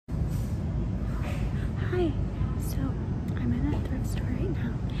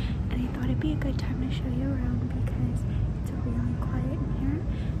good time to show you around because it's really quiet in here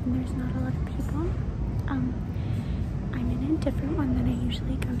and there's not a lot of people. I'm in a different one than I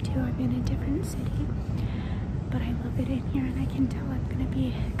usually go to. I'm in a different city, but I love it in here, and I can tell I'm gonna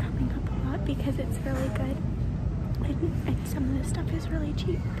be coming up a lot because it's really good, and some of the stuff is really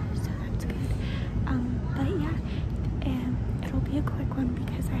cheap, so that's good. But yeah, it'll be a quick one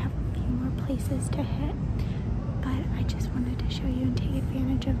because I have a few more places to hit, but I just wanted to show you and take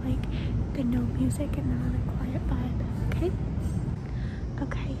advantage of like the no music and the really quiet vibe.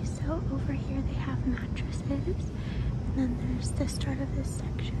 Okay, so over here they have mattresses, and then there's the start of this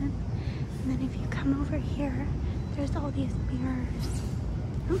section, and then if you come over here, there's all these mirrors.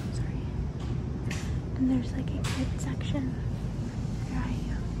 Oh, sorry. And there's like a kid section. Where are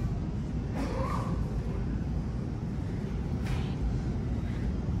you?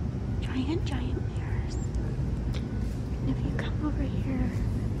 Giant mirrors. And if you come over here,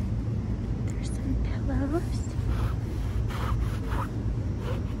 there's some pillows.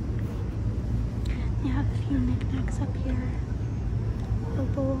 You have a few knickknacks up here. A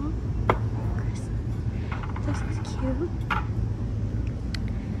bowl. This is cute.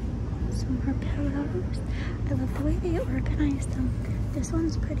 Some more pillows. I love the way they organize them. This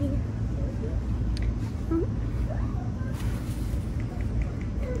one's pretty. Oh.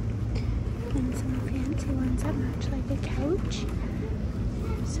 And some fancy ones that match like a couch.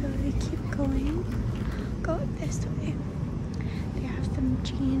 So we keep going. Go up this way. They have some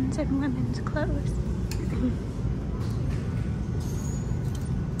jeans and women's clothes.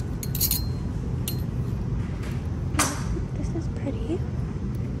 This is pretty.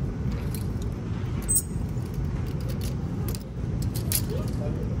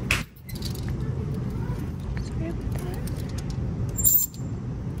 Sorry about that.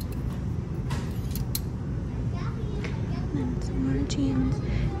 And then some more jeans.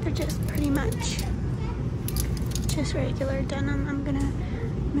 They're just pretty much just regular denim. I'm gonna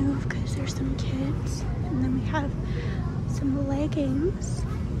move because there's some kids. And then we have some leggings.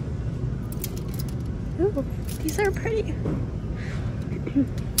 Ooh, these are pretty.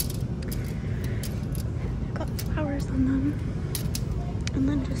 Got flowers on them. And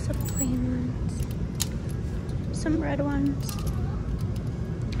then just some plain ones. Some red ones.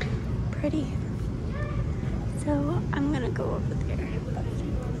 Pretty. So I'm gonna go over there.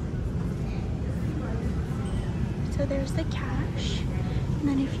 So there's the cash. And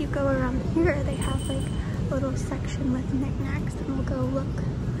then if you go around here, they have like a little section with knickknacks, and we'll go look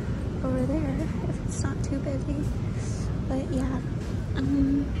over there if it's not too busy. But yeah,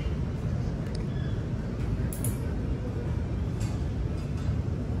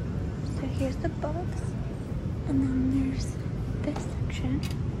 so here's the books, and then there's this section.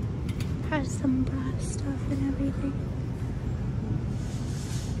 Has some brass stuff and everything.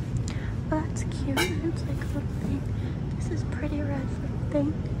 Oh, that's cute. It's like a little thing. This is pretty red little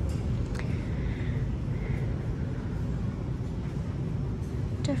thing.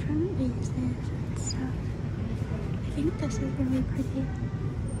 Different vases and stuff. I think this is really pretty.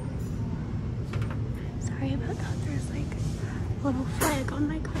 Sorry about that. There's like a little flag on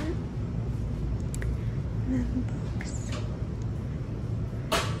my cart. And then books.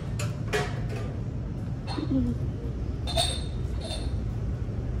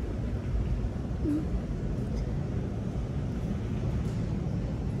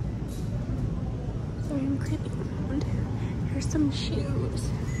 Sorry, I'm creeping around. Here's some shoes.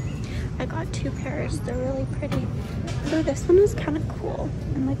 I got 2 pairs. They're really pretty. So this one is kind of cool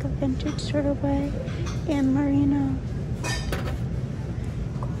in like a vintage sort of way, and merino.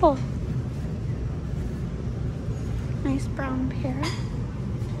 Cool. Nice brown pair.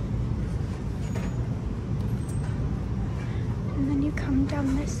 And then you come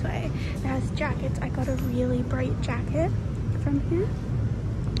down this way. It has jackets. I got a really bright jacket from here,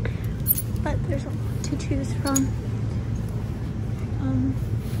 but there's a lot to choose from.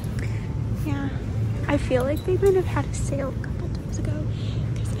 Yeah, I feel like they might have had a sale a couple times ago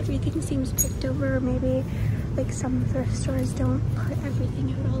because everything seems picked over. Maybe like some thrift stores don't put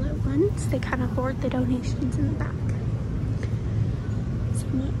everything out all at once. They kind of hoard the donations in the back. So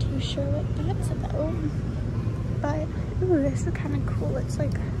I'm not too sure what that's about. But, ooh, this is kind of cool. It's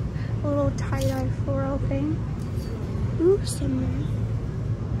like a little tie-dye floral thing. Ooh, some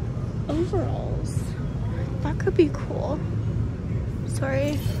overalls. That could be cool.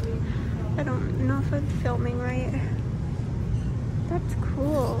 Sorry, I don't know if I'm filming right. That's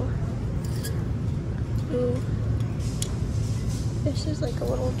cool. Ooh. This is like a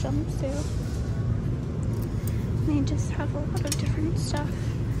little jumpsuit. They just have a lot of different stuff.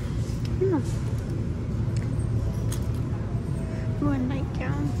 Yeah. Ooh, a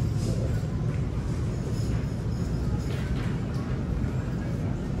nightgown.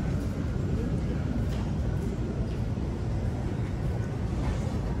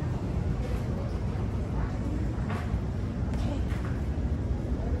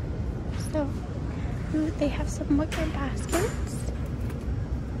 They have some wicker baskets.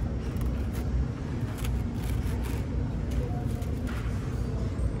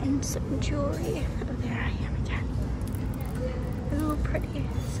 And some jewelry. Oh, there I am again. Ooh, pretty.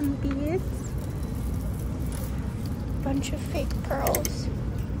 Some beads. Bunch of fake pearls.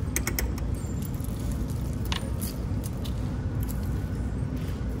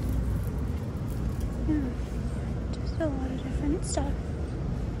 Yeah, just a lot of different stuff.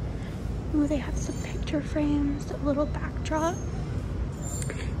 Ooh, they have some picture frames, a little backdrop.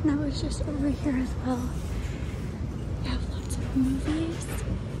 And I was just over here as well. They have lots of movies.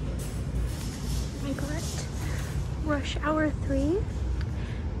 I got Rush Hour 3.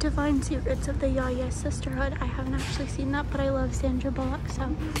 Divine Secrets of the Yaya Sisterhood. I haven't actually seen that, but I love Sandra Bullock, so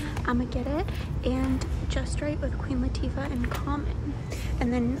I'm gonna get it. And Just Right with Queen Latifah and Common.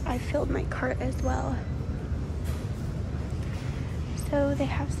 And then I filled my cart as well. So they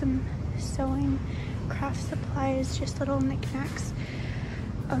have some sewing, craft supplies, just little knickknacks.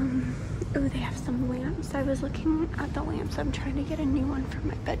 Oh, they have some lamps. I was looking at the lamps. I'm trying to get a new one for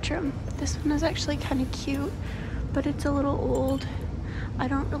my bedroom. This one is actually kind of cute, but it's a little old. I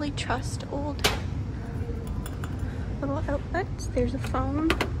don't really trust old little outlets. There's a phone,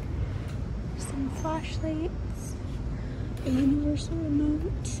 some flashlights, a universal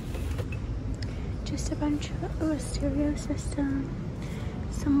remote, just a bunch of, a stereo system,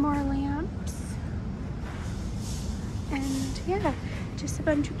 some more lamps, and yeah, just a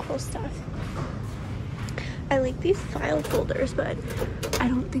bunch of cool stuff. I like these file folders, but I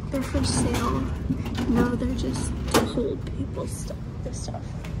don't think they're for sale. No, they're just to hold people's stuff. This stuff.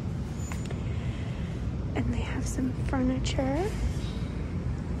 And they have some furniture.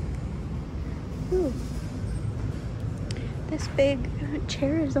 Ooh. This big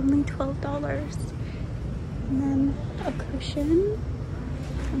chair is only $12. And then a cushion,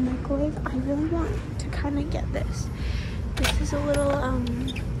 a microwave. I really want to kind of get this. This is a little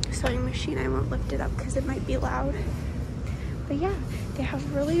sewing machine. I won't lift it up because it might be loud. But yeah, they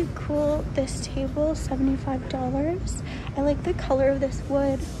have really cool, this table, $75. I like the color of this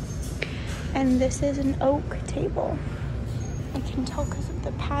wood. And this is an oak table. I can tell because of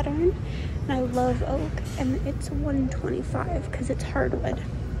the pattern. And I love oak. And it's $125 because it's hardwood.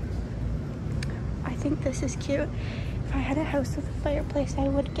 I think this is cute. If I had a house with a fireplace, I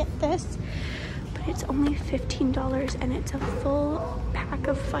would get this. But it's only $15 and it's a full pack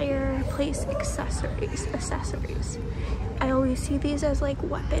of fireplace accessories. I always see these as like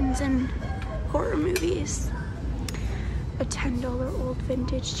weapons in horror movies. A $10 old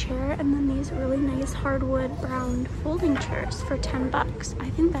vintage chair, and then these really nice hardwood brown folding chairs for 10 bucks. I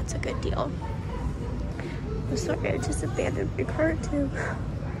think that's a good deal. Oh, sorry, I just abandoned my cart too.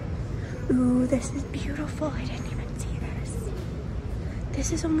 Ooh, this is beautiful. I didn't even see this.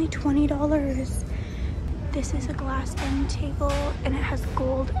 This is only $20. This is a glass end table and it has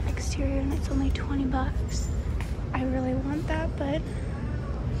gold exterior and it's only 20 bucks. I really want that, but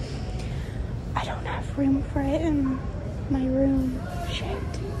I don't have room for it in my room. Shit.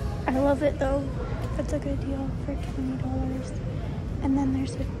 I love it though. That's a good deal for $20. And then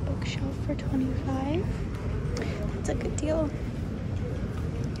there's a bookshelf for $25. That's a good deal.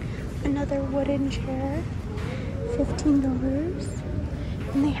 Another wooden chair, $15.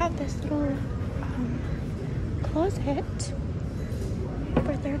 And they have this little closet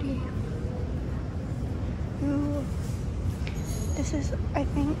for $30. Ooh. This is, I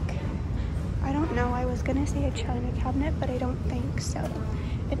think, I don't know, I was gonna say a china cabinet, but I don't think so.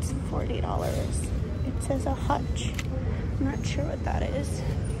 It's $40. It says a hutch. I'm not sure what that is.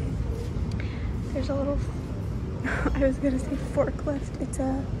 There's a little, I was gonna say forklift. It's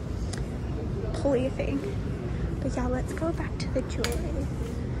a pulley thing. But yeah, let's go back to the jewelry.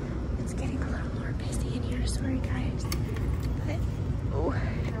 It's getting a little more busy in here, sorry guys. But, oh,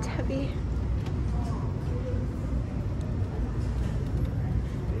 it's heavy.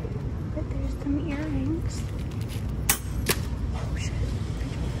 But there's some earrings. Oh shit.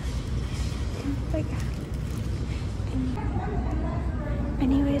 Things like that.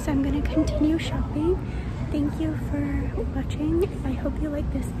 Anyways, I'm gonna continue shopping. Thank you for watching. I hope you like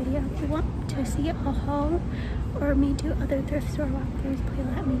this video. If you want to see a haul or me do other thrift store walkthroughs, please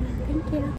let me know. Thank you.